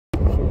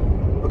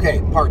Okay,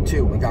 part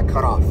 2, we got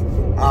cut off.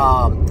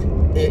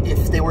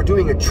 If they were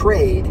doing a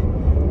trade,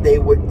 they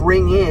would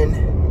bring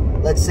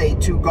in, let's say,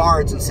 2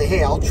 guards and say,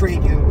 hey, I'll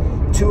trade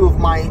you 2 of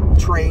my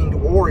trained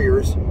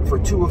warriors for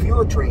 2 of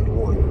your trained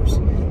warriors.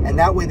 And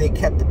that way they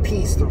kept the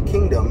peace through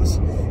kingdoms,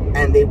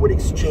 and they would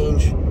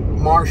exchange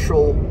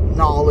martial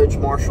knowledge,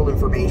 martial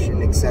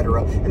information,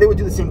 etc. And they would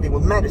do the same thing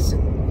with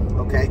medicine,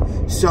 okay?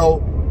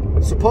 So,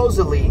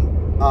 supposedly,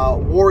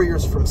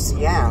 warriors from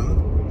Siam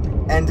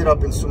ended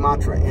up in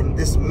Sumatra, and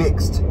this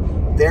mixed.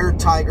 Their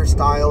tiger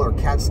style or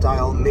cat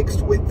style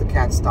mixed with the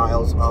cat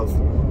styles of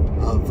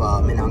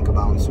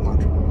Minangkabau and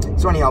Sumatra.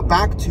 So anyhow,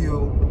 back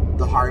to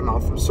the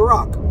Harimau from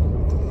Sarawak.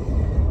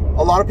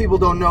 A lot of people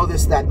don't know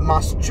this, that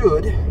Mas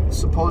Jud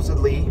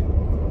supposedly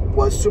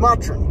was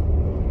Sumatran.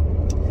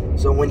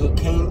 So when he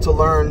came to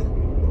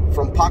learn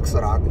from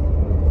Paksarak,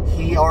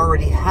 he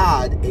already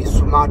had a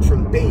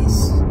Sumatran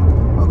base.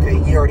 Okay,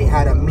 he already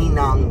had a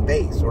Minang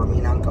base or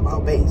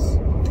Minangkabau base.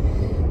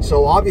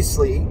 So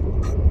obviously,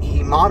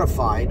 he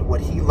modified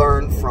what he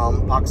learned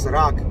from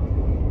Paksarak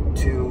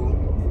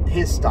to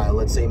his style,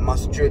 let's say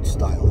Mas Jud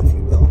style, if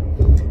you will.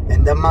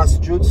 And the Mas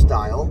Jud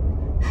style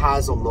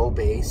has a low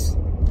base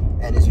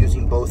and is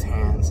using both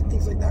hands and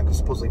things like that, because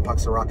supposedly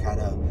Paksarak had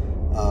an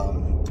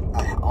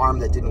arm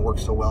that didn't work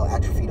so well,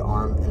 atrophied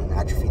arm and an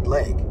atrophied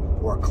leg,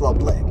 or a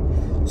club leg.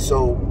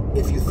 So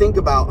if you think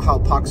about how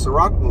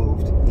Paksarak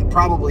moved, he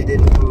probably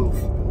didn't move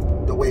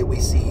the way we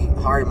see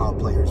Harimau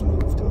players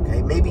moved,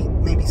 okay? Maybe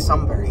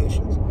some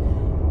variations.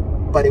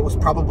 But it was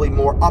probably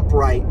more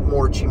upright,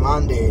 more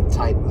Chimande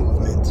type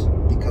movement,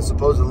 because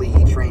supposedly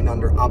he trained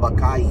under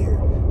Abakair,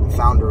 the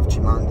founder of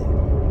Chimande.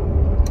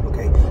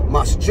 Okay,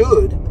 Mas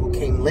Jud, who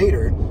came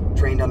later,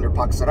 trained under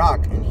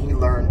Paksarak, and he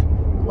learned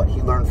what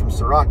he learned from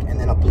Sarak and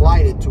then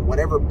applied it to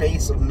whatever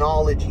base of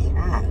knowledge he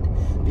had.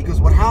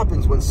 Because what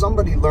happens when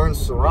somebody learns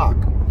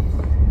Sarak,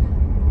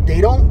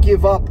 they don't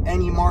give up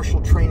any martial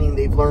training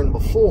they've learned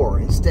before.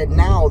 Instead,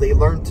 now they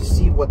learn to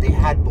see what they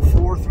had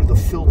before through the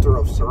filter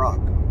of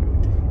Sarak,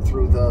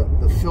 through the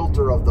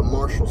filter of the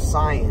martial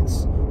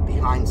science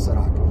behind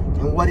Sarak.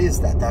 And what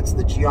is that? That's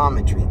the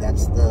geometry,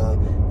 that's the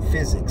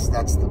physics,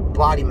 that's the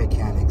body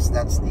mechanics,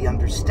 that's the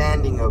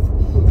understanding of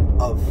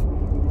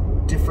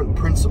different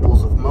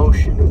principles of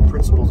motion and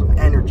principles of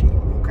energy,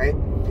 okay?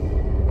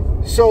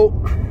 So,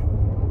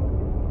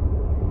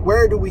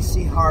 where do we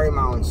see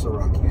Harimau and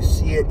Sarak? You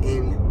see it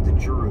in the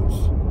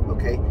Jurus,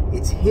 okay?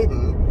 It's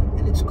hidden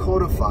and it's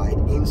codified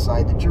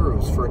inside the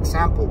Jurus. For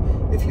example,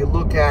 if you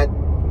look at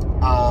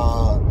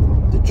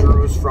the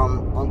Jurus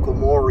from Uncle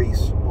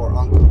Maurice or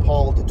Uncle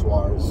Paul de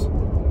Tours,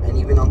 and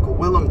even Uncle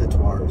Willem de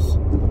Tours,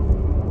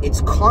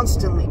 it's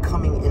constantly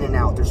coming in and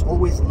out. There's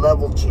always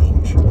level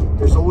change.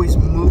 There's always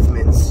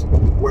movements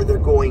where they're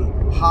going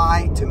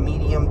high to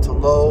medium to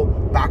low,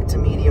 back to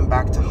medium,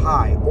 back to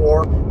high,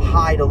 or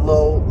high to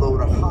low, low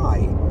to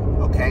high,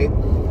 okay?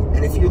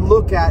 And if you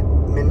look at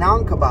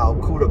Minangkabau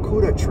Kuda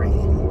Kuda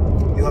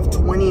training, you have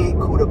 28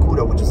 Kuda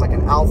Kuda, which is like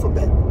an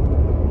alphabet.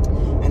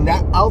 And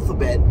that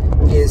alphabet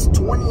is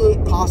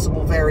 28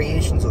 possible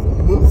variations of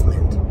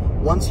movement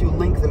once you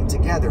link them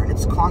together, and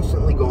it's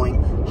constantly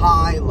going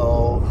high,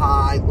 low,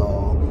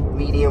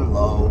 medium,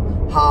 low,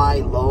 high,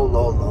 low,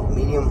 low, low,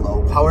 medium,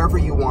 low, however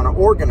you want to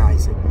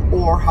organize it,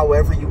 or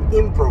however you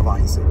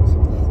improvise it,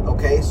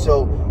 okay?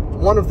 So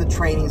one of the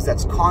trainings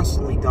that's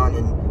constantly done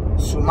in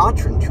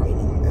Sumatran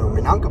training, or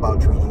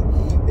Minangkabau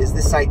training, is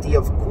this idea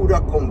of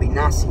Kuda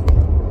Kombinasi,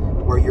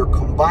 where you're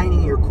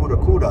combining your Kuda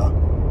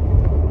Kuda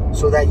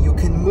so that you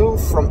can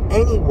move from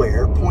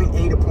anywhere, point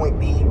A to point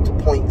B to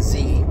point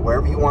Z,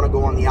 wherever you want to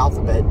go on the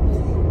alphabet,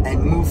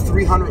 and move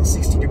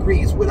 360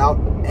 degrees without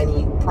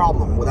any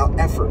problem, without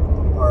effort,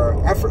 or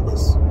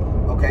effortless,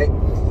 okay?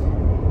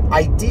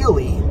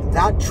 Ideally,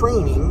 that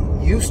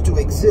training used to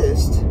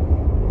exist,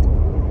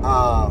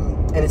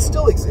 and it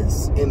still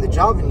exists in the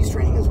Javanese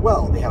training as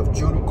well. They have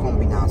Juru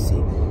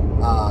Kombinasi,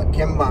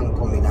 Kembang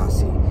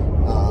Kombinasi,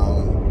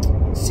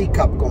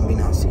 Sikap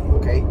Kombinasi,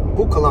 okay?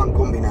 Bukalan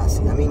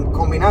Kombinasi. I mean,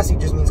 Kombinasi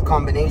just means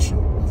combination.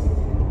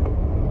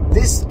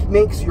 This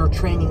makes your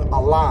training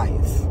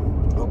alive,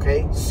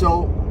 okay?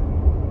 So,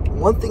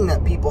 one thing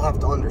that people have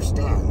to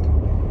understand,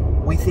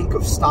 we think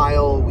of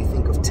style, we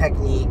think of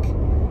technique,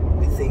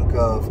 we think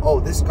of, oh,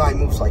 this guy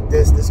moves like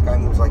this guy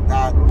moves like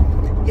that.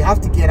 You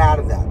have to get out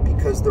of that,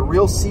 because the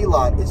real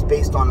Silat is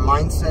based on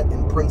mindset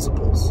and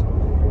principles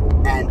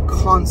and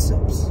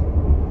concepts.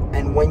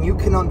 And when you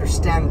can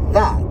understand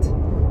that,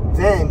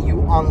 then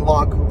you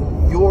unlock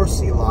your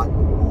Silat,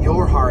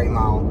 your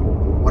Harimau,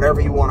 whatever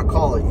you want to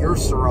call it, your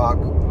Sarak,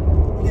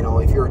 you know,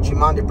 if you're a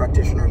Chimande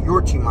practitioner,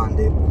 your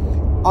Chimande.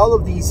 All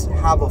of these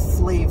have a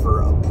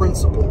flavor, a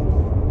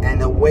principle,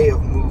 and a way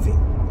of moving,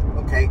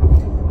 okay?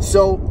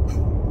 So,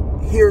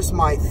 here's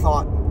my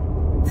thought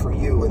for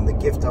you, and the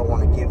gift I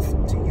want to give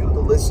to you,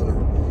 the listener,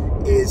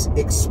 is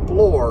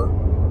explore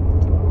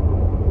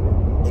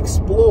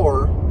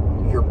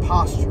your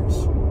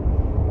postures.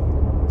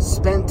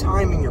 Spend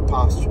time in your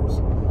postures.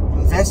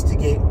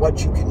 Investigate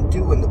what you can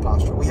do in the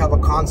posture. We have a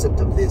concept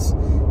of this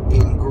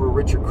in Guru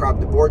Richard Krab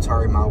de Boert's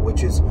Harimau,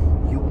 which is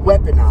you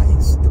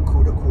weaponize the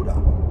kuda kuda.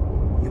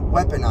 You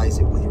weaponize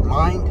it with your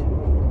mind,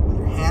 with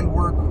your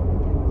handwork,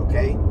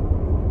 okay,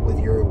 with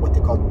your what they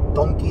call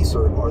donkeys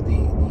or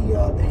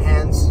the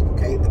hands,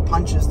 okay, the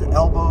punches, the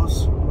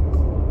elbows,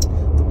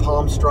 the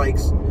palm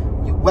strikes.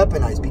 You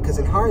weaponize, because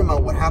in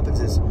Harimau what happens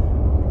is,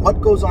 what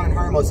goes on in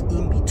Harimau is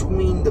in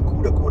between the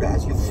kuda kuda.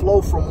 As you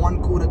flow from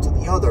one kuda to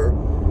the other,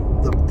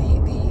 the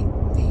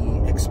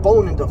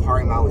exponent of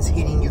Harimau is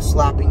hitting you,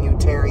 slapping you,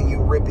 tearing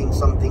you, ripping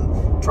something,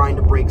 trying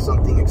to break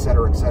something,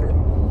 etc., etc.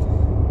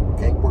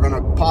 Okay, we're going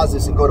to pause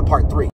this and go to part 3.